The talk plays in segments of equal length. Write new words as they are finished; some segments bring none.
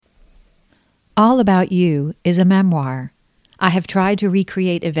All About You is a memoir. I have tried to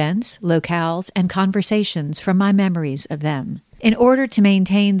recreate events, locales, and conversations from my memories of them. In order to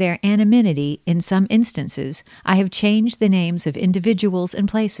maintain their anonymity in some instances, I have changed the names of individuals and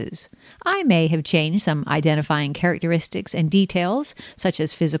places. I may have changed some identifying characteristics and details, such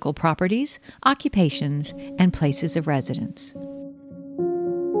as physical properties, occupations, and places of residence.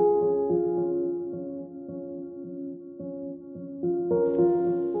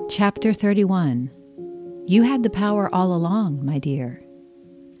 Chapter 31. You had the power all along, my dear.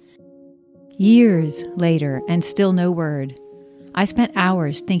 Years later, and still no word. I spent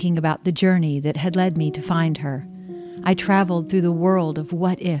hours thinking about the journey that had led me to find her. I traveled through the world of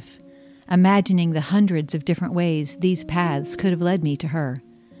what if, imagining the hundreds of different ways these paths could have led me to her.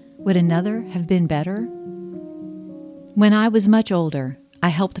 Would another have been better? When I was much older, I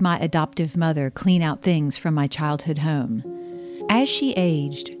helped my adoptive mother clean out things from my childhood home. As she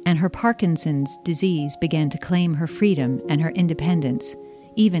aged and her Parkinson's disease began to claim her freedom and her independence,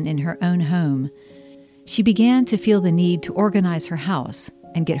 even in her own home, she began to feel the need to organize her house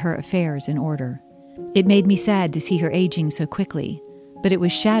and get her affairs in order. It made me sad to see her aging so quickly, but it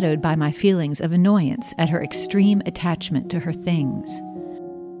was shadowed by my feelings of annoyance at her extreme attachment to her things.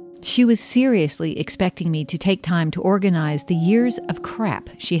 She was seriously expecting me to take time to organize the years of crap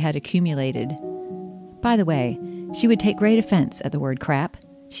she had accumulated. By the way, she would take great offense at the word crap.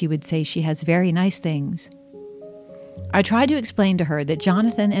 She would say she has very nice things. I tried to explain to her that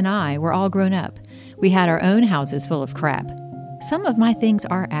Jonathan and I were all grown up. We had our own houses full of crap. Some of my things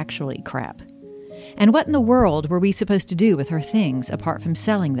are actually crap. And what in the world were we supposed to do with her things apart from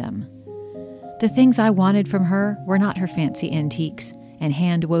selling them? The things I wanted from her were not her fancy antiques and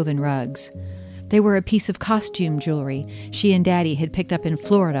hand-woven rugs. They were a piece of costume jewelry she and Daddy had picked up in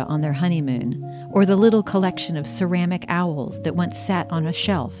Florida on their honeymoon, or the little collection of ceramic owls that once sat on a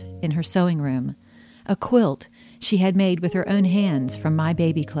shelf in her sewing room, a quilt she had made with her own hands from my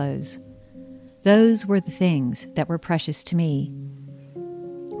baby clothes. Those were the things that were precious to me.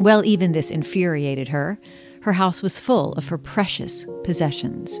 Well, even this infuriated her. Her house was full of her precious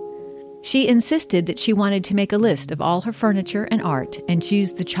possessions. She insisted that she wanted to make a list of all her furniture and art and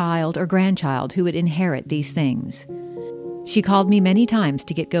choose the child or grandchild who would inherit these things. She called me many times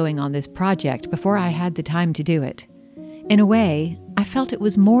to get going on this project before I had the time to do it. In a way, I felt it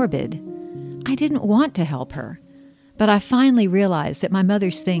was morbid. I didn't want to help her, but I finally realized that my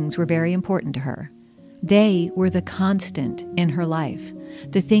mother's things were very important to her. They were the constant in her life,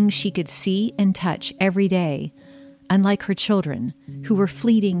 the things she could see and touch every day, unlike her children, who were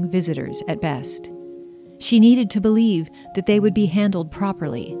fleeting visitors at best. She needed to believe that they would be handled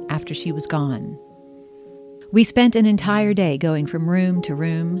properly after she was gone. We spent an entire day going from room to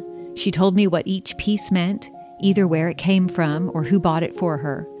room. She told me what each piece meant, either where it came from or who bought it for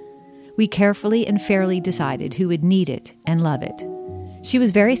her. We carefully and fairly decided who would need it and love it. She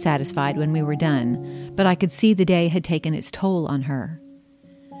was very satisfied when we were done, but I could see the day had taken its toll on her.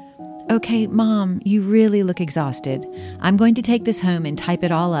 Okay, Mom, you really look exhausted. I'm going to take this home and type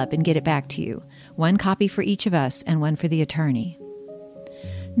it all up and get it back to you. One copy for each of us and one for the attorney.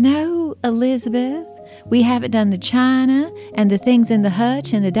 No, Elizabeth, we haven't done the china and the things in the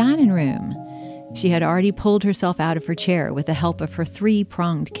hutch and the dining room. She had already pulled herself out of her chair with the help of her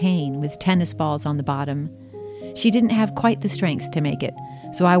 3-pronged cane with tennis balls on the bottom. She didn't have quite the strength to make it,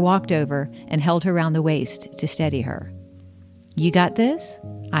 so I walked over and held her round the waist to steady her. You got this?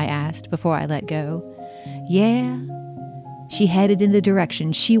 I asked before I let go. Yeah. She headed in the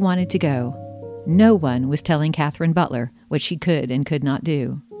direction she wanted to go. No one was telling Catherine Butler what she could and could not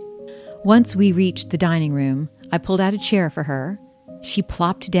do. Once we reached the dining room, I pulled out a chair for her. She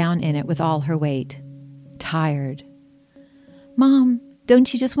plopped down in it with all her weight. Tired. Mom,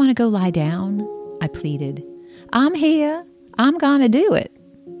 don't you just want to go lie down? I pleaded. I'm here. I'm gonna do it.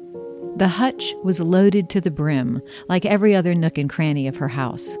 The hutch was loaded to the brim, like every other nook and cranny of her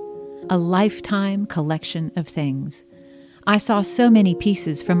house. A lifetime collection of things. I saw so many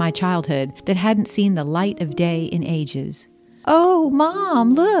pieces from my childhood that hadn't seen the light of day in ages. Oh,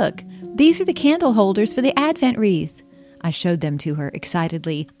 Mom, look! These are the candle holders for the Advent wreath. I showed them to her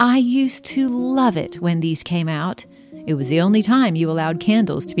excitedly. I used to love it when these came out. It was the only time you allowed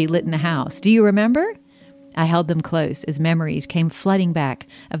candles to be lit in the house. Do you remember? I held them close as memories came flooding back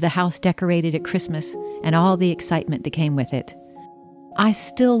of the house decorated at Christmas and all the excitement that came with it. I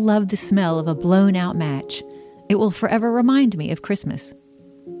still love the smell of a blown-out match. It will forever remind me of Christmas.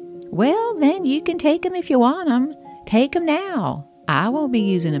 Well, then you can take them if you want them. Take them now. I won't be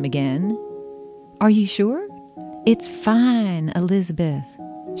using them again. Are you sure? It's fine, Elizabeth,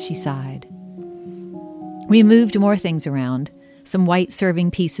 she sighed. We moved more things around. some white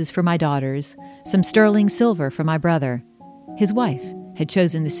serving pieces for my daughters, some sterling silver for my brother. His wife had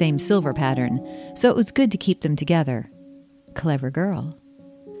chosen the same silver pattern, so it was good to keep them together. Clever girl.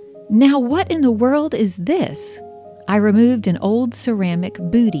 Now what in the world is this? I removed an old ceramic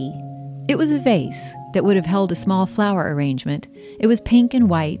booty. It was a vase that would have held a small flower arrangement. It was pink and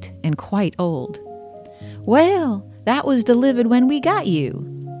white and quite old. Well, that was delivered when we got you.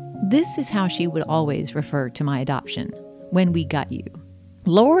 This is how she would always refer to my adoption. When we got you.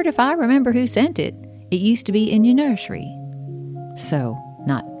 Lord, if I remember who sent it. It used to be in your nursery. So,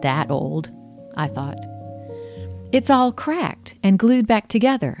 not that old, I thought. It's all cracked and glued back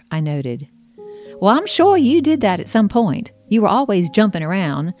together, I noted. Well, I'm sure you did that at some point. You were always jumping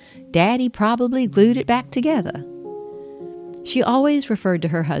around. Daddy probably glued it back together. She always referred to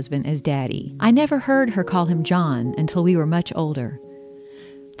her husband as Daddy. I never heard her call him John until we were much older.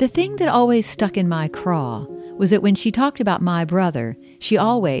 The thing that always stuck in my craw was that when she talked about my brother, she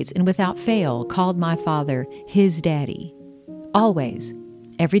always and without fail called my father his daddy. Always.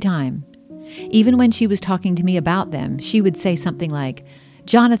 Every time. Even when she was talking to me about them, she would say something like,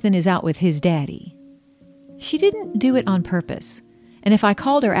 Jonathan is out with his daddy. She didn't do it on purpose, and if I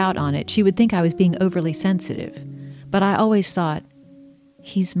called her out on it, she would think I was being overly sensitive. But I always thought,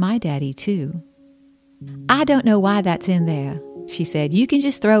 he's my daddy too. I don't know why that's in there, she said. You can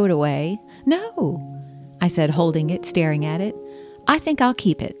just throw it away. No, I said, holding it, staring at it. I think I'll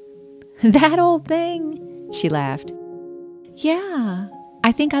keep it. That old thing, she laughed. Yeah,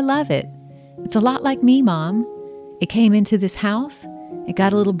 I think I love it. It's a lot like me, Mom. It came into this house. It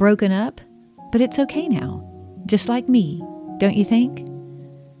got a little broken up, but it's okay now. Just like me, don't you think?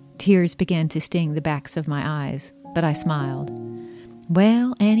 Tears began to sting the backs of my eyes, but I smiled.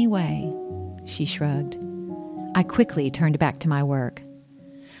 Well, anyway, she shrugged. I quickly turned back to my work.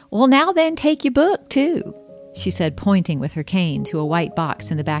 Well, now then, take your book, too, she said, pointing with her cane to a white box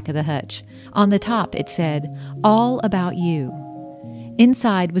in the back of the hutch. On the top, it said, All About You.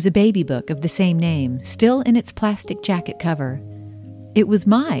 Inside was a baby book of the same name, still in its plastic jacket cover. It was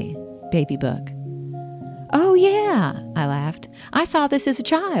my baby book. Oh, yeah, I laughed. I saw this as a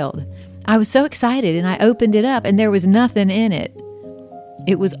child. I was so excited, and I opened it up, and there was nothing in it.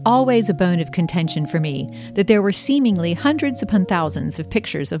 It was always a bone of contention for me that there were seemingly hundreds upon thousands of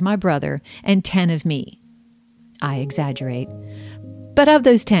pictures of my brother and 10 of me. I exaggerate. But of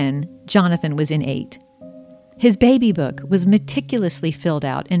those 10, Jonathan was in 8. His baby book was meticulously filled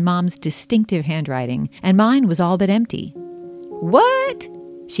out in Mom's distinctive handwriting, and mine was all but empty. What?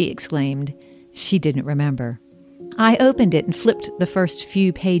 She exclaimed. She didn't remember. I opened it and flipped the first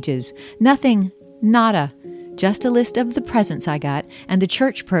few pages. Nothing, nada. Just a list of the presents I got and the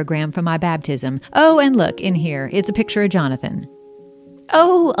church program for my baptism. Oh, and look, in here, it's a picture of Jonathan.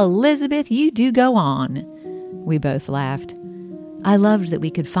 Oh, Elizabeth, you do go on. We both laughed. I loved that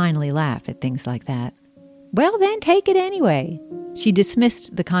we could finally laugh at things like that. Well, then take it anyway. She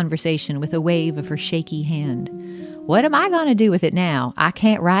dismissed the conversation with a wave of her shaky hand. What am I going to do with it now? I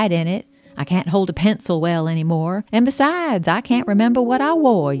can't write in it. I can't hold a pencil well anymore. And besides, I can't remember what I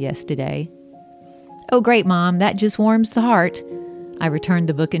wore yesterday. Oh, great, Mom. That just warms the heart. I returned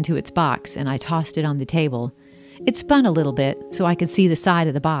the book into its box, and I tossed it on the table. It spun a little bit, so I could see the side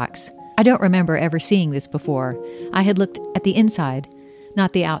of the box. I don't remember ever seeing this before. I had looked at the inside,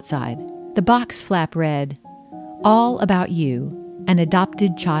 not the outside. The box flap read, All About You, an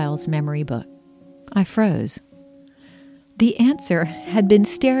adopted child's memory book. I froze. The answer had been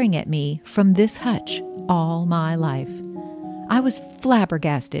staring at me from this hutch all my life. I was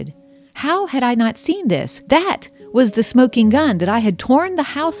flabbergasted. How had I not seen this? That was the smoking gun that I had torn the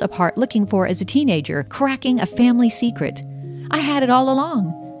house apart looking for as a teenager, cracking a family secret. I had it all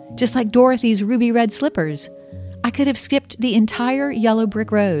along, just like Dorothy's ruby red slippers. I could have skipped the entire yellow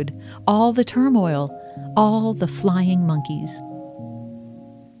brick road, all the turmoil, all the flying monkeys.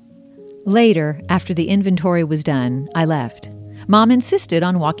 Later, after the inventory was done, I left. Mom insisted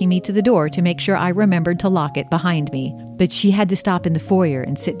on walking me to the door to make sure I remembered to lock it behind me, but she had to stop in the foyer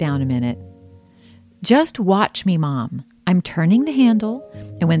and sit down a minute. Just watch me, Mom. I'm turning the handle,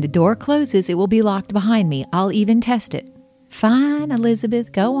 and when the door closes, it will be locked behind me. I'll even test it. Fine,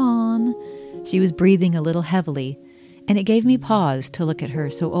 Elizabeth, go on. She was breathing a little heavily, and it gave me pause to look at her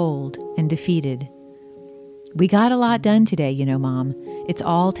so old and defeated. We got a lot done today, you know, Mom. It's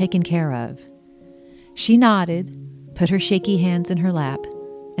all taken care of. She nodded, put her shaky hands in her lap,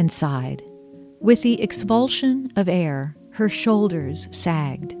 and sighed. With the expulsion of air, her shoulders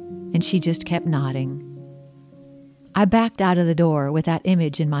sagged, and she just kept nodding. I backed out of the door with that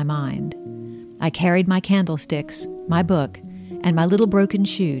image in my mind. I carried my candlesticks, my book, and my little broken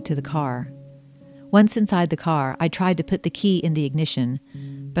shoe to the car. Once inside the car, I tried to put the key in the ignition,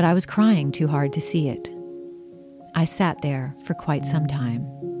 but I was crying too hard to see it. I sat there for quite some time.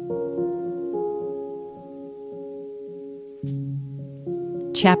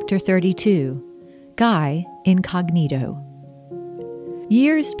 Chapter 32. Guy Incognito.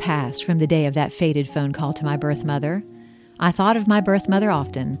 Years passed from the day of that fated phone call to my birth mother. I thought of my birth mother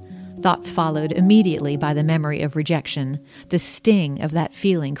often. Thoughts followed immediately by the memory of rejection. The sting of that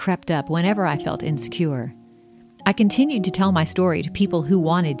feeling crept up whenever I felt insecure. I continued to tell my story to people who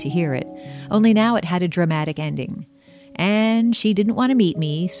wanted to hear it, only now it had a dramatic ending. And she didn't want to meet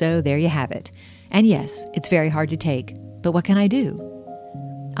me, so there you have it. And yes, it's very hard to take, but what can I do?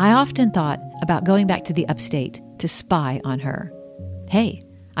 I often thought about going back to the upstate to spy on her. Hey,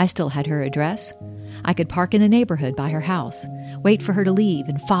 I still had her address. I could park in the neighborhood by her house, wait for her to leave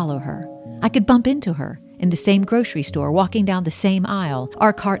and follow her. I could bump into her in the same grocery store, walking down the same aisle.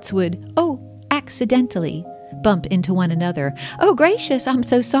 Our carts would, accidentally bump into one another. Oh, gracious, I'm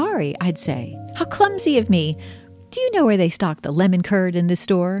so sorry, I'd say. How clumsy of me. Do you know where they stock the lemon curd in this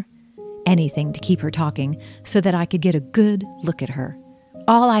store? Anything to keep her talking so that I could get a good look at her.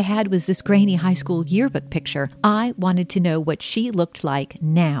 All I had was this grainy high school yearbook picture. I wanted to know what she looked like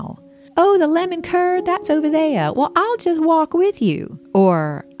now. Oh, the lemon curd, that's over there. Well, I'll just walk with you.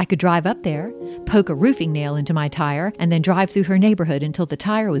 Or I could drive up there, poke a roofing nail into my tire, and then drive through her neighborhood until the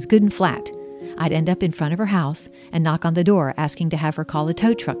tire was good and flat. I'd end up in front of her house and knock on the door asking to have her call a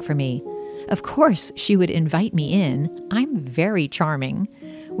tow truck for me. Of course, she would invite me in. I'm very charming.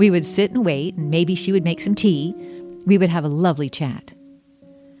 We would sit and wait, and maybe she would make some tea. We would have a lovely chat.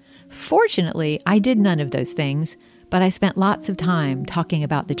 Fortunately, I did none of those things, but I spent lots of time talking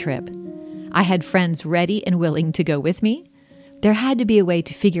about the trip. I had friends ready and willing to go with me. There had to be a way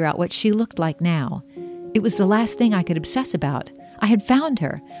to figure out what she looked like now. It was the last thing I could obsess about. I had found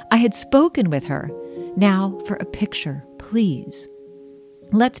her. I had spoken with her. Now for a picture, please.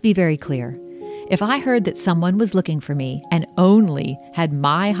 Let's be very clear. If I heard that someone was looking for me and only had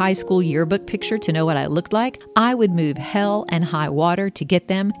my high school yearbook picture to know what I looked like, I would move hell and high water to get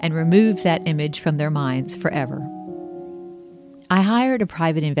them and remove that image from their minds forever. I hired a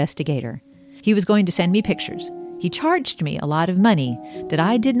private investigator. He was going to send me pictures. He charged me a lot of money that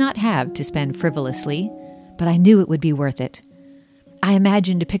I did not have to spend frivolously, but I knew it would be worth it. I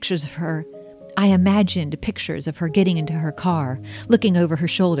imagined pictures of her getting into her car, looking over her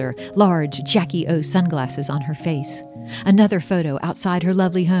shoulder, large Jackie O sunglasses on her face. Another photo outside her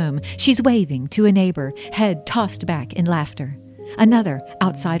lovely home. She's waving to a neighbor, head tossed back in laughter. Another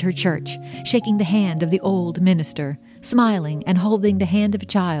outside her church, shaking the hand of the old minister, smiling and holding the hand of a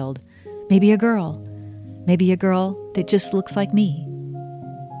child. Maybe a girl that just looks like me.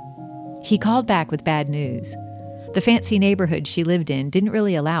 He called back with bad news. The fancy neighborhood she lived in didn't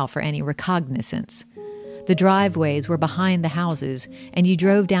really allow for any recognizance. The driveways were behind the houses, and you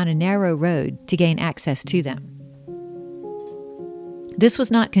drove down a narrow road to gain access to them. This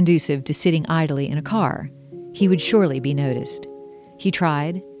was not conducive to sitting idly in a car. He would surely be noticed. He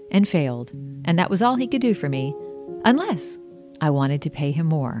tried and failed, and that was all he could do for me, unless I wanted to pay him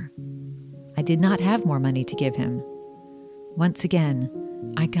more. I did not have more money to give him. Once again,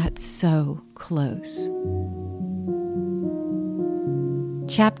 I got so close.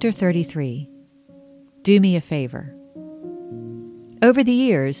 Chapter 33. Do me a favor. Over the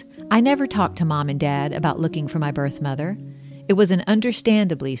years, I never talked to Mom and Dad about looking for my birth mother. It was an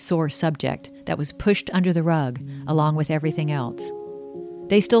understandably sore subject that was pushed under the rug along with everything else.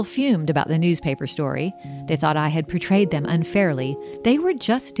 They still fumed about the newspaper story. They thought I had portrayed them unfairly. They were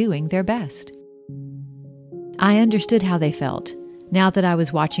just doing their best. I understood how they felt. Now that I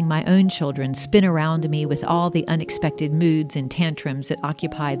was watching my own children spin around me with all the unexpected moods and tantrums that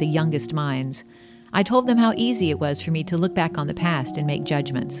occupy the youngest minds, I told them how easy it was for me to look back on the past and make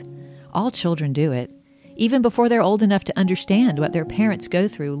judgments. All children do it, even before they're old enough to understand what their parents go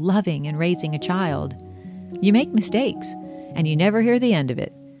through loving and raising a child. You make mistakes, and you never hear the end of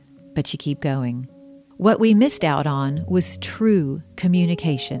it, but you keep going. What we missed out on was true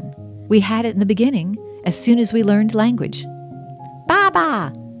communication. We had it in the beginning, as soon as we learned language.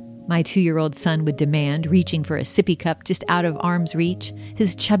 Baba! My 2-year-old son would demand, reaching for a sippy cup just out of arm's reach,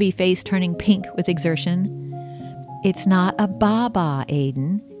 his chubby face turning pink with exertion. It's not a baba,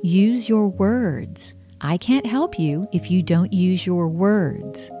 Aiden. Use your words. I can't help you if you don't use your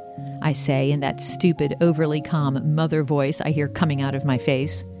words, I say in that stupid, overly calm mother voice I hear coming out of my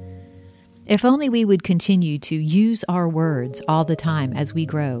face. If only we would continue to use our words all the time as we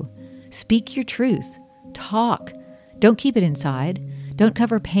grow. Speak your truth. Talk. Don't keep it inside. Don't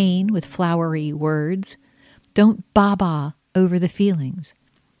cover pain with flowery words. Don't baba over the feelings.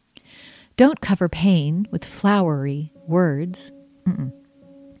 Don't cover pain with flowery words.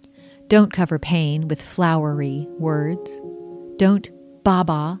 Don't cover pain with flowery words. Don't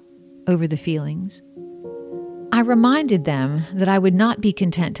baba over the feelings. I reminded them that I would not be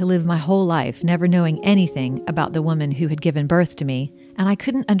content to live my whole life never knowing anything about the woman who had given birth to me, and I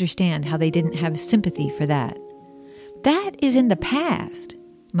couldn't understand how they didn't have sympathy for that. That is in the past,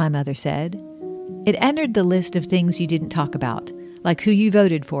 my mother said. It entered the list of things you didn't talk about, like who you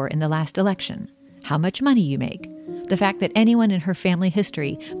voted for in the last election, how much money you make, the fact that anyone in her family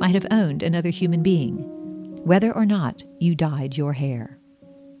history might have owned another human being, whether or not you dyed your hair.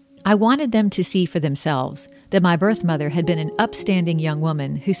 I wanted them to see for themselves that my birth mother had been an upstanding young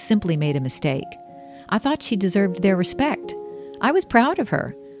woman who simply made a mistake. I thought she deserved their respect. I was proud of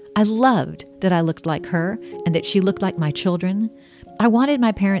her. I loved that I looked like her and that she looked like my children. I wanted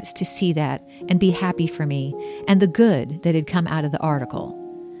my parents to see that and be happy for me and the good that had come out of the article.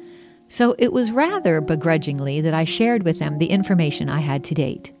 So it was rather begrudgingly that I shared with them the information I had to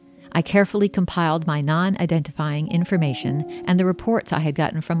date. I carefully compiled my non-identifying information and the reports I had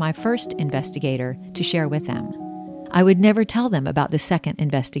gotten from my first investigator to share with them. I would never tell them about the second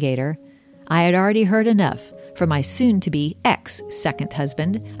investigator. I had already heard enough from my soon-to-be ex-second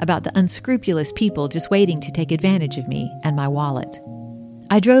husband about the unscrupulous people just waiting to take advantage of me and my wallet.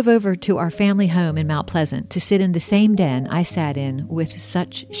 I drove over to our family home in Mount Pleasant to sit in the same den I sat in with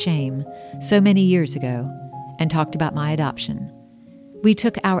such shame so many years ago and talked about my adoption. We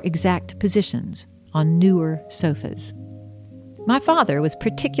took our exact positions on newer sofas. My father was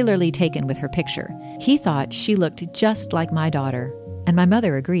particularly taken with her picture. He thought she looked just like my daughter, and my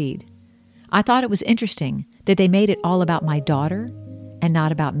mother agreed. I thought it was interesting that they made it all about my daughter and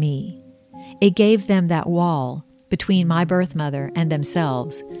not about me. It gave them that wall between my birth mother and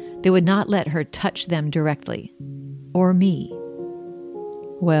themselves that would not let her touch them directly, or me.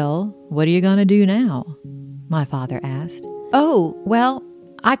 "Well, what are you going to do now?" my father asked. "Oh, well,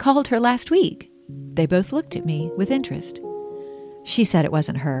 I called her last week." They both looked at me with interest. She said it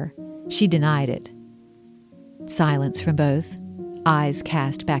wasn't her. She denied it. Silence from both, eyes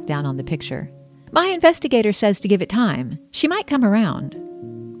cast back down on the picture. "My investigator says to give it time. She might come around."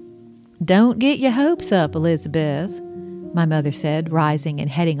 "Don't get your hopes up, Elizabeth," my mother said, rising and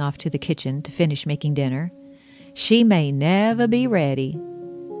heading off to the kitchen to finish making dinner. "She may never be ready."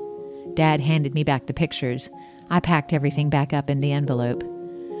 Dad handed me back the pictures. I packed everything back up in the envelope.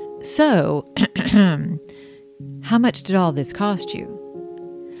 "So, how much did all this cost you?"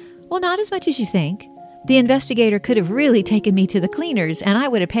 "Well, not as much as you think. The investigator could have really taken me to the cleaners, and I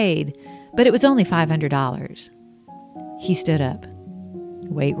would have paid, but it was only $500. He stood up.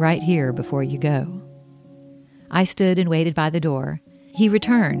 "Wait right here before you go." I stood and waited by the door. He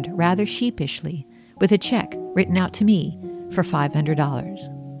returned, rather sheepishly, with a check written out to me for $500.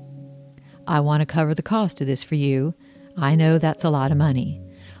 "I want to cover the cost of this for you. I know that's a lot of money."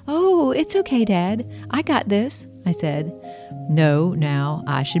 "Oh, it's okay, Dad. I got this," I said. "No, now,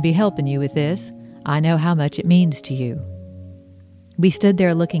 I should be helping you with this. I know how much it means to you." We stood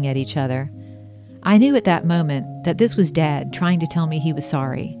there looking at each other. I knew at that moment that this was Dad trying to tell me he was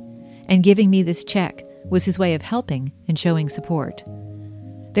sorry, and giving me this check was his way of helping and showing support.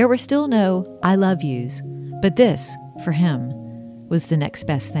 There were still no "I love yous," but this, for him, was the next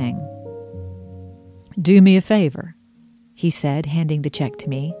best thing. "Do me a favor," he said, handing the check to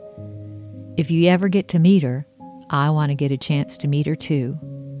me. "If you ever get to meet her, I want to get a chance to meet her too."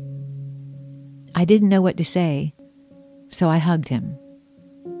 I didn't know what to say, so I hugged him.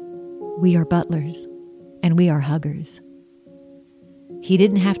 We are butlers, and we are huggers. He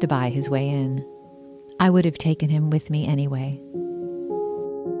didn't have to buy his way in. I would have taken him with me anyway.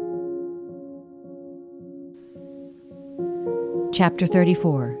 Chapter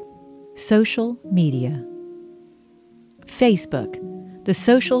 34. Social Media. Facebook, the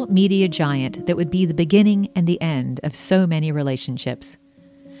social media giant that would be the beginning and the end of so many relationships.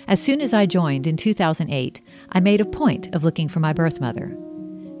 As soon as I joined in 2008, I made a point of looking for my birth mother.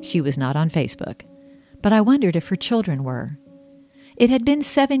 She was not on Facebook, but I wondered if her children were. It had been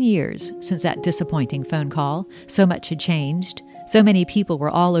 7 years since that disappointing phone call. So much had changed. So many people were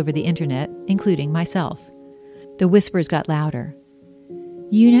all over the internet, including myself. The whispers got louder.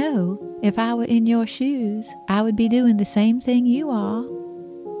 "You know, if I were in your shoes, I would be doing the same thing you are."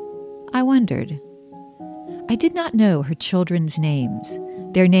 I wondered. I did not know her children's names.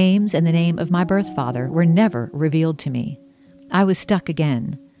 Their names and the name of my birth father were never revealed to me. I was stuck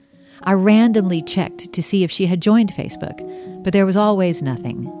again. I randomly checked to see if she had joined Facebook, but there was always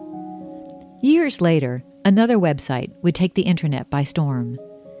nothing. Years later, another website would take the internet by storm.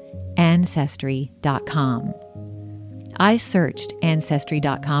 Ancestry.com. I searched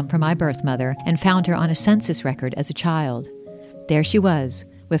Ancestry.com for my birth mother and found her on a census record as a child. There she was,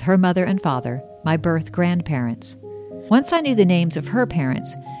 with her mother and father, my birth grandparents. Once I knew the names of her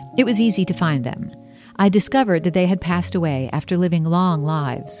parents, it was easy to find them. I discovered that they had passed away after living long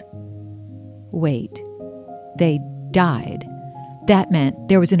lives. Wait, they died. That meant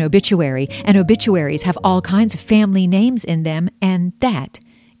there was an obituary, and obituaries have all kinds of family names in them, and that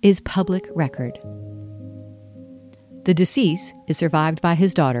is public record. The deceased is survived by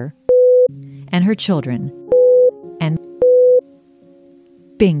his daughter and her children, and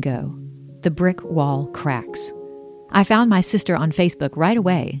bingo, the brick wall cracks. I found my sister on Facebook right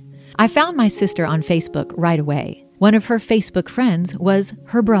away. One of her Facebook friends was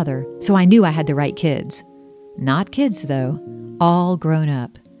her brother, so I knew I had the right kids. Not kids, though, all grown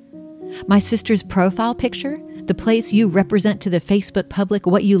up. My sister's profile picture, the place you represent to the Facebook public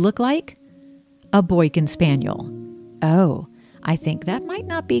what you look like? A Boykin Spaniel. Oh, I think that might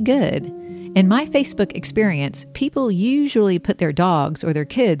not be good. In my Facebook experience, people usually put their dogs or their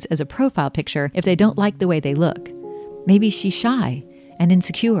kids as a profile picture if they don't like the way they look. Maybe she's shy and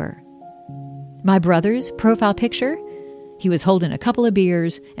insecure. My brother's profile picture? He was holding a couple of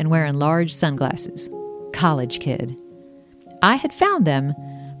beers and wearing large sunglasses. College kid. I had found them,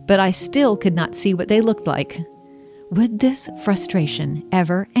 but I still could not see what they looked like. Would this frustration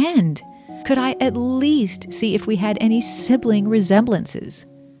ever end? Could I at least see if we had any sibling resemblances?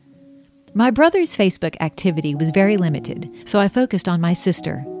 My brother's Facebook activity was very limited, so I focused on my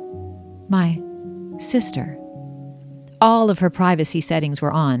sister. My sister. All of her privacy settings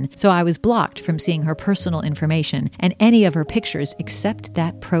were on, so I was blocked from seeing her personal information and any of her pictures except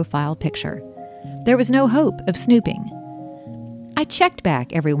that profile picture. There was no hope of snooping. I checked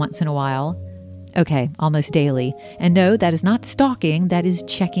back every once in a while. Okay, almost daily. And no, that is not stalking, that is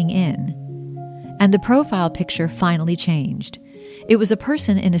checking in. And the profile picture finally changed. It was a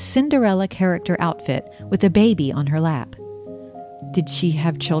person in a Cinderella character outfit with a baby on her lap. Did she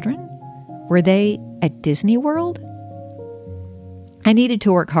have children? Were they at Disney World? I needed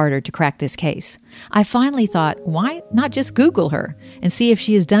to work harder to crack this case. I finally thought, why not just Google her and see if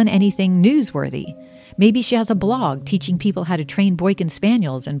she has done anything newsworthy? Maybe she has a blog teaching people how to train Boykin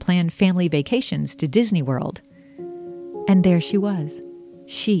Spaniels and plan family vacations to Disney World. And there she was.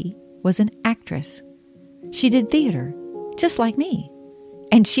 She was an actress. She did theater, just like me.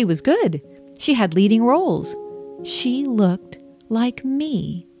 And she was good. She had leading roles. She looked like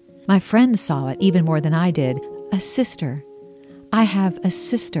me. My friends saw it even more than I did. A sister. I have a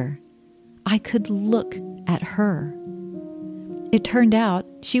sister. I could look at her. It turned out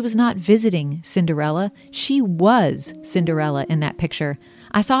she was not visiting Cinderella. She was Cinderella in that picture.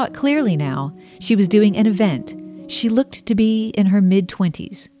 I saw it clearly now. She was doing an event. She looked to be in her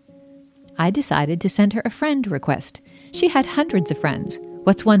mid-20s. I decided to send her a friend request. She had hundreds of friends.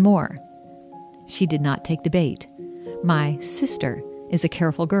 What's one more? She did not take the bait. My sister is a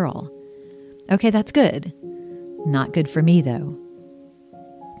careful girl. Okay, that's good. Not good for me, though.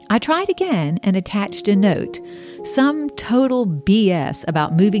 I tried again and attached a note, some total BS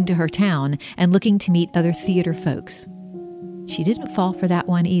about moving to her town and looking to meet other theater folks. She didn't fall for that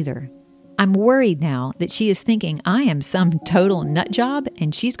one either. I'm worried now that she is thinking I am some total nut job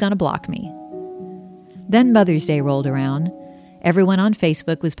and she's going to block me. Then Mother's Day rolled around. Everyone on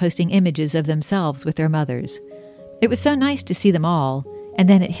Facebook was posting images of themselves with their mothers. It was so nice to see them all, and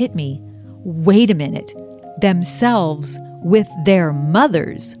then it hit me. Wait a minute. Themselves with their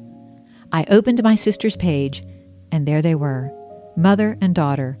mothers. I opened my sister's page, and there they were, mother and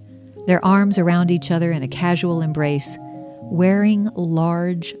daughter, their arms around each other in a casual embrace, wearing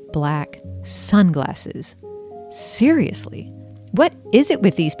large black sunglasses. Seriously, what is it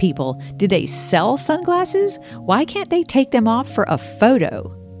with these people? Do they sell sunglasses? Why can't they take them off for a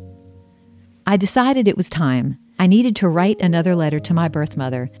photo? I decided it was time. I needed to write another letter to my birth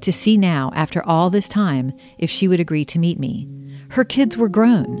mother to see now, after all this time, if she would agree to meet me. Her kids were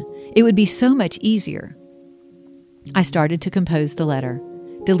grown. It would be so much easier. I started to compose the letter,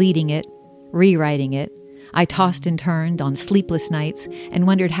 deleting it, rewriting it. I tossed and turned on sleepless nights and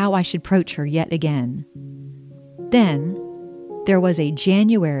wondered how I should approach her yet again. Then there was a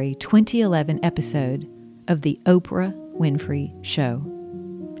January 2011 episode of The Oprah Winfrey Show.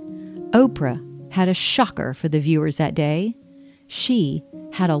 Oprah had a shocker for the viewers that day. She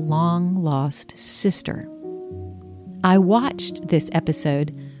had a long-lost sister. I watched this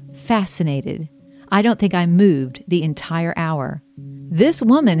episode fascinated. I don't think I moved the entire hour. This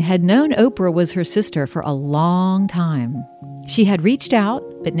woman had known Oprah was her sister for a long time. She had reached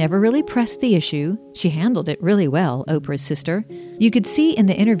out, but never really pressed the issue. She handled it really well, Oprah's sister. You could see in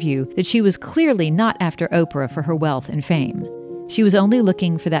the interview that she was clearly not after Oprah for her wealth and fame. She was only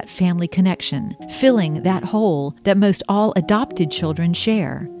looking for that family connection, filling that hole that most all adopted children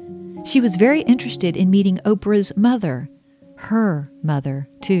share. She was very interested in meeting Oprah's mother, her mother,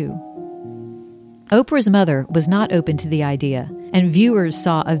 too. Oprah's mother was not open to the idea, and viewers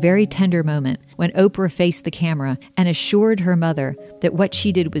saw a very tender moment when Oprah faced the camera and assured her mother that what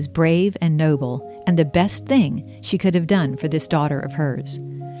she did was brave and noble and the best thing she could have done for this daughter of hers.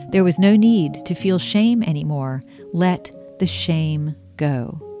 There was no need to feel shame anymore. Let the shame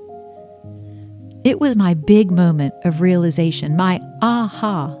go. It was my big moment of realization, my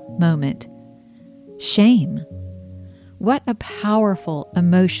aha moment. Shame. What a powerful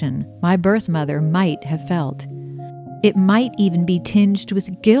emotion my birth mother might have felt. It might even be tinged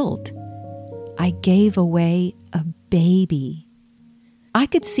with guilt. I gave away a baby. I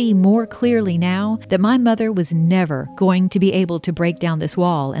could see more clearly now that my mother was never going to be able to break down this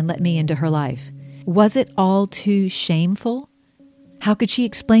wall and let me into her life. Was it all too shameful? How could she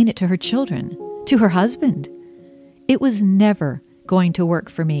explain it to her children, to her husband? It was never going to work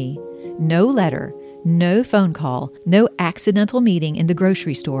for me. No letter, no phone call, no accidental meeting in the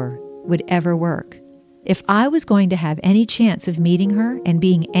grocery store would ever work. If I was going to have any chance of meeting her and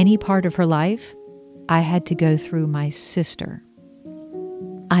being any part of her life, I had to go through my sister.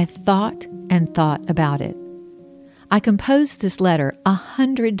 I thought and thought about it. I composed this letter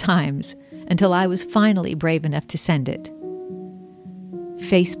 100 times until I was finally brave enough to send it.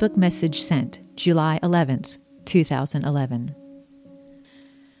 Facebook message sent, July 11th, 2011.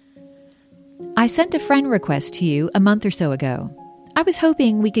 I sent a friend request to you a month or so ago. I was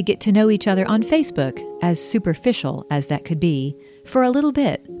hoping we could get to know each other on Facebook, as superficial as that could be, for a little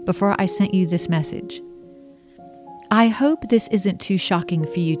bit before I sent you this message. I hope this isn't too shocking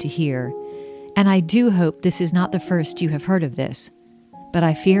for you to hear, and I do hope this is not the first you have heard of this, but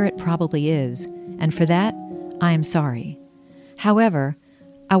I fear it probably is, and for that, I am sorry. However,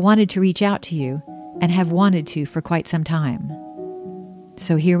 I wanted to reach out to you and have wanted to for quite some time.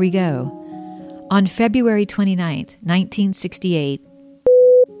 So here we go. On February 29th, 1968,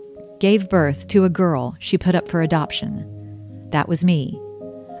 gave birth to a girl she put up for adoption. That was me.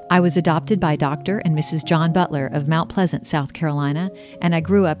 I was adopted by Dr. and Mrs. John Butler of Mount Pleasant, South Carolina, and I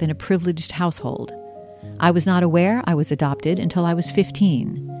grew up in a privileged household. I was not aware I was adopted until I was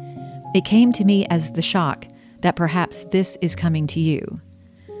 15. It came to me as the shock that perhaps this is coming to you.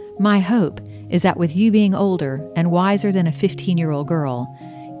 My hope is that with you being older and wiser than a 15-year-old girl,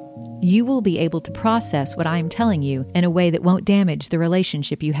 you will be able to process what I am telling you in a way that won't damage the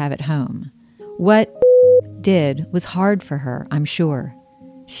relationship you have at home. What did was hard for her, I'm sure.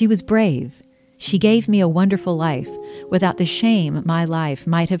 She was brave. She gave me a wonderful life without the shame my life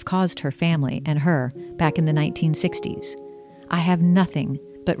might have caused her family and her back in the 1960s. I have nothing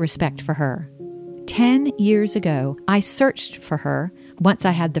but respect for her. 10 years ago, I searched for her once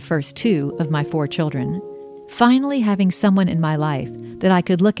I had the first 2 of my 4 children. Finally having someone in my life that I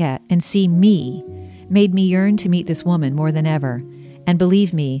could look at and see me made me yearn to meet this woman more than ever. And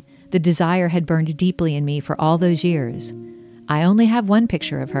believe me, the desire had burned deeply in me for all those years. I only have one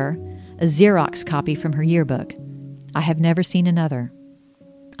picture of her, a Xerox copy from her yearbook. I have never seen another.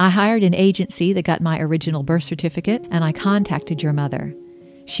 I hired an agency that got my original birth certificate, and I contacted your mother.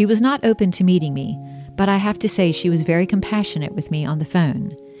 She was not open to meeting me, but I have to say she was very compassionate with me on the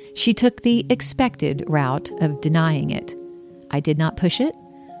phone. She took the expected route of denying it. I did not push it.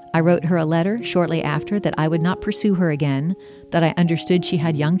 I wrote her a letter shortly after that I would not pursue her again, that I understood she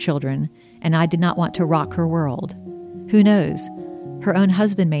had young children, and I did not want to rock her world. Who knows? Her own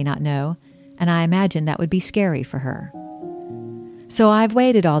husband may not know, and I imagine that would be scary for her. So I've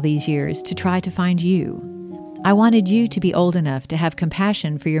waited all these years to try to find you. I wanted you to be old enough to have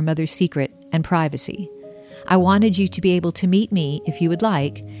compassion for your mother's secret and privacy. I wanted you to be able to meet me if you would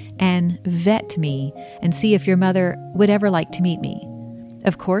like, and vet me and see if your mother would ever like to meet me.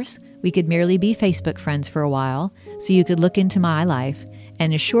 Of course, we could merely be Facebook friends for a while, so you could look into my life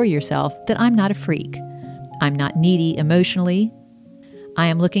and assure yourself that I'm not a freak. I'm not needy emotionally. I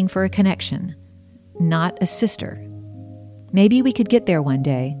am looking for a connection, not a sister. Maybe we could get there one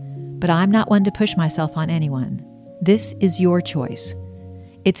day, but I'm not one to push myself on anyone. This is your choice.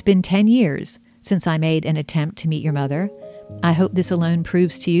 It's been 10 years since I made an attempt to meet your mother. I hope this alone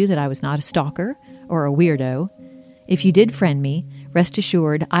proves to you that I was not a stalker or a weirdo. If you did friend me, rest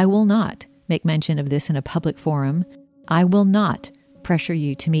assured I will not make mention of this in a public forum. I will not pressure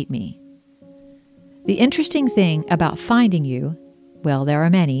you to meet me. The interesting thing about finding you, well, there are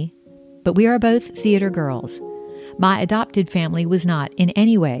many, but we are both theater girls. My adopted family was not in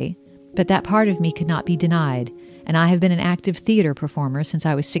any way, but that part of me could not be denied, and I have been an active theater performer since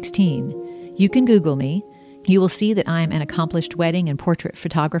I was 16. You can Google me. You will see that I am an accomplished wedding and portrait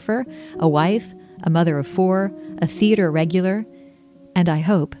photographer, a wife, a mother of 4, a theater regular, and I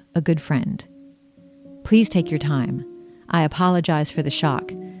hope a good friend. Please take your time. I apologize for the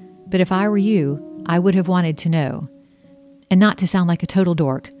shock, but if I were you, I would have wanted to know. And not to sound like a total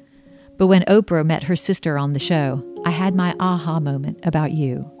dork, but when Oprah met her sister on the show, I had my aha moment about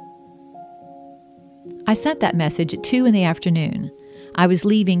you. I sent that message at 2 in the afternoon. I was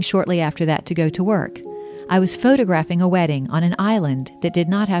leaving shortly after that to go to work. I was photographing a wedding on an island that did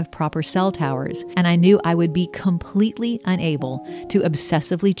not have proper cell towers, and I knew I would be completely unable to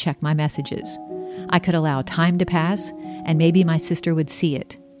obsessively check my messages. I could allow time to pass, and maybe my sister would see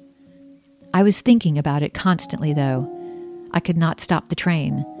it. I was thinking about it constantly, though. I could not stop the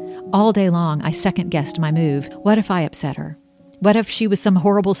train. All day long, I second-guessed my move. What if I upset her? What if she was some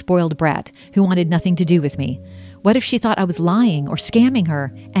horrible spoiled brat who wanted nothing to do with me? What if she thought I was lying or scamming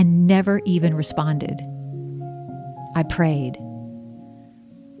her and never even responded? I prayed.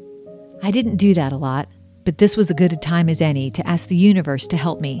 I didn't do that a lot, but this was as good a time as any to ask the universe to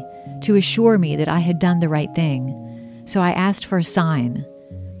help me, to assure me that I had done the right thing. So I asked for a sign.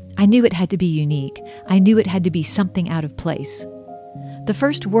 I knew it had to be unique. I knew it had to be something out of place. The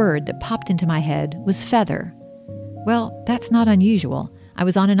first word that popped into my head was feather. Well, that's not unusual. I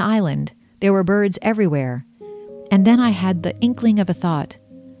was on an island. There were birds everywhere. And then I had the inkling of a thought.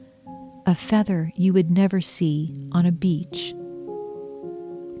 A feather you would never see on a beach.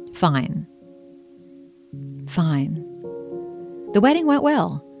 Fine. The wedding went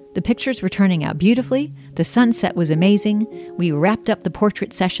well. The pictures were turning out beautifully. The sunset was amazing. We wrapped up the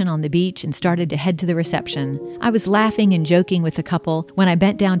portrait session on the beach and started to head to the reception. I was laughing and joking with the couple when I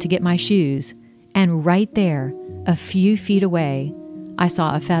bent down to get my shoes. And right there, a few feet away, I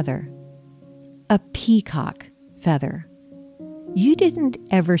saw a feather. A peacock feather. You didn't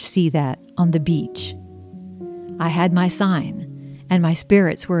ever see that on the beach. I had my sign, and my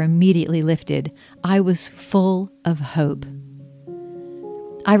spirits were immediately lifted. I was full of hope.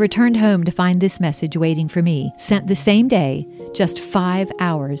 I returned home to find this message waiting for me, sent the same day, just 5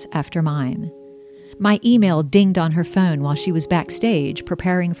 hours after mine. My email dinged on her phone while she was backstage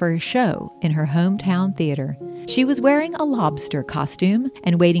preparing for a show in her hometown theater. She was wearing a lobster costume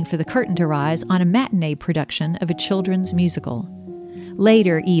and waiting for the curtain to rise on a matinee production of a children's musical.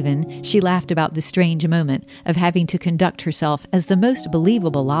 Later, even, she laughed about the strange moment of having to conduct herself as the most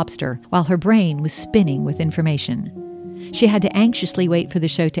believable lobster while her brain was spinning with information. She had to anxiously wait for the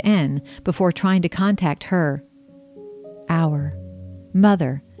show to end before trying to contact our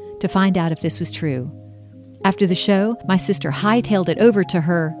mother to find out if this was true. After the show, my sister hightailed it over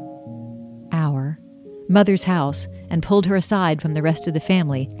to our mother's house and pulled her aside from the rest of the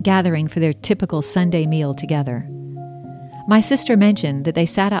family, gathering for their typical Sunday meal together. My sister mentioned that they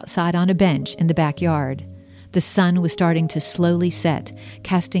sat outside on a bench in the backyard. The sun was starting to slowly set,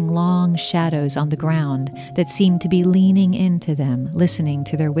 casting long shadows on the ground that seemed to be leaning into them, listening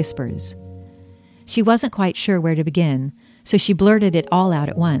to their whispers. She wasn't quite sure where to begin, so she blurted it all out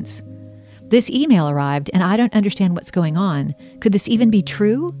at once. This email arrived, and I don't understand what's going on. Could this even be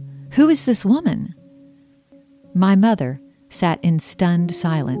true? Who is this woman? My mother sat in stunned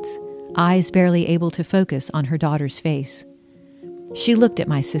silence, eyes barely able to focus on her daughter's face. She looked at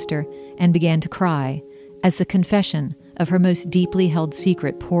my sister and began to cry as the confession of her most deeply held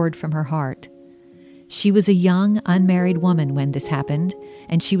secret poured from her heart. She was a young, unmarried woman when this happened,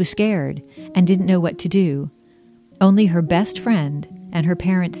 and she was scared and didn't know what to do. Only her best friend and her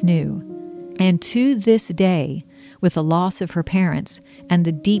parents knew. And to this day, with the loss of her parents and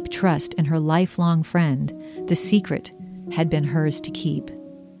the deep trust in her lifelong friend, the secret had been hers to keep.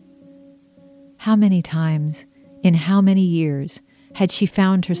 How many times, in how many years, had she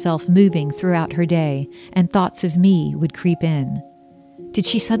found herself moving throughout her day and thoughts of me would creep in? Did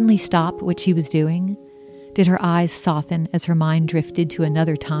she suddenly stop what she was doing? Did her eyes soften as her mind drifted to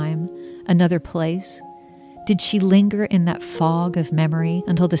another time, another place? Did she linger in that fog of memory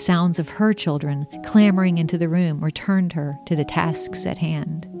until the sounds of her children clamoring into the room returned her to the tasks at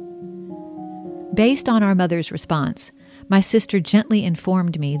hand? Based on our mother's response, my sister gently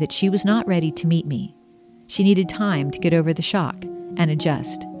informed me that she was not ready to meet me. She needed time to get over the shock and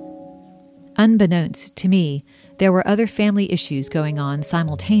adjust. Unbeknownst to me, there were other family issues going on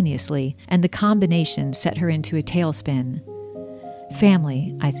simultaneously, and the combination set her into a tailspin.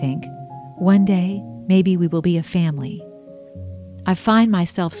 Family, I think. One day, maybe we will be a family. I find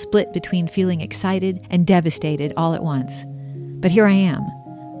myself split between feeling excited and devastated all at once. But here I am.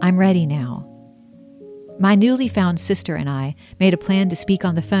 I'm ready now. My newly found sister and I made a plan to speak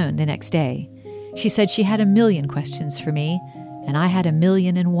on the phone the next day. She said she had 1,000,000 questions for me, and I had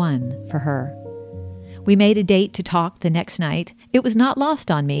 1,000,001 for her. We made a date to talk the next night. It was not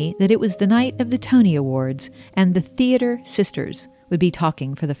lost on me that it was the night of the Tony Awards, and the theater sisters would be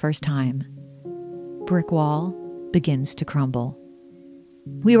talking for the first time. Brick wall begins to crumble.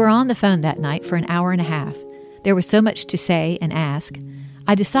 We were on the phone that night for an hour and a half. There was so much to say and ask.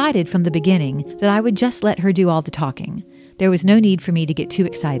 I decided from the beginning that I would just let her do all the talking. There was no need for me to get too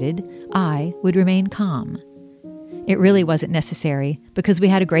excited. I would remain calm. It really wasn't necessary because we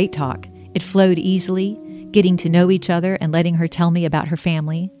had a great talk. It flowed easily, getting to know each other and letting her tell me about her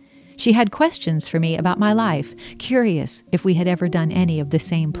family. She had questions for me about my life, curious if we had ever done any of the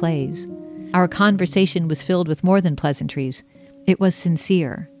same plays. Our conversation was filled with more than pleasantries. It was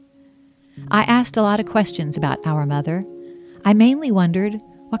sincere. I asked a lot of questions about our mother. I mainly wondered,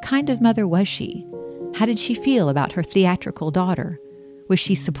 what kind of mother was she? How did she feel about her theatrical daughter? Was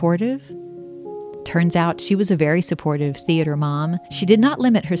she supportive? Turns out she was a very supportive theater mom. She did not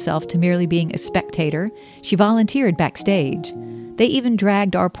limit herself to merely being a spectator. She volunteered backstage. They even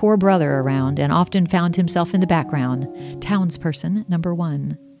dragged our poor brother around and often found himself in the background, townsperson number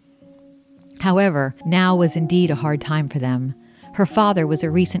 1. However, now was indeed a hard time for them. Her father was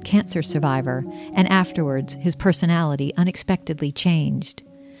a recent cancer survivor, and afterwards his personality unexpectedly changed.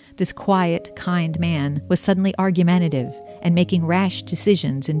 This quiet, kind man was suddenly argumentative and making rash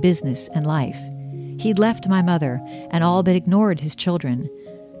decisions in business and life. He'd left my mother and all but ignored his children.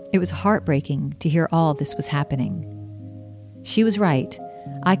 It was heartbreaking to hear all this was happening. She was right.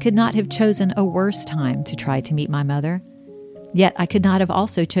 I could not have chosen a worse time to try to meet my mother. Yet I could not have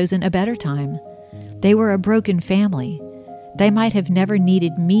also chosen a better time. They were a broken family. They might have never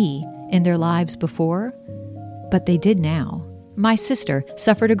needed me in their lives before, but they did now. My sister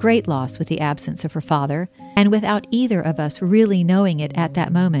suffered a great loss with the absence of her father, and without either of us really knowing it at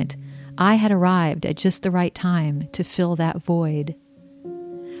that moment, I had arrived at just the right time to fill that void.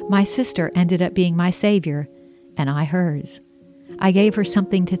 My sister ended up being my savior, and I hers. I gave her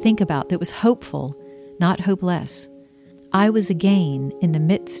something to think about that was hopeful, not hopeless. I was a gain in the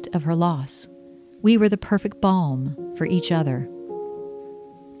midst of her loss. We were the perfect balm for each other.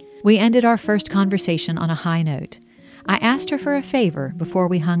 We ended our first conversation on a high note. I asked her for a favor before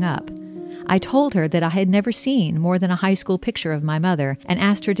we hung up. I told her that I had never seen more than a high school picture of my mother and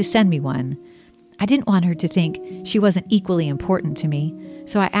asked her to send me one. I didn't want her to think she wasn't equally important to me,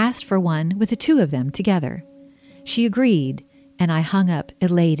 so I asked for one with the two of them together. She agreed, and I hung up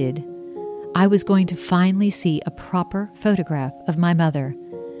elated. I was going to finally see a proper photograph of my mother.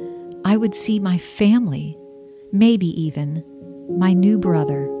 I would see my family, maybe even my new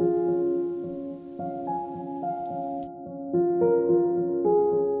brother.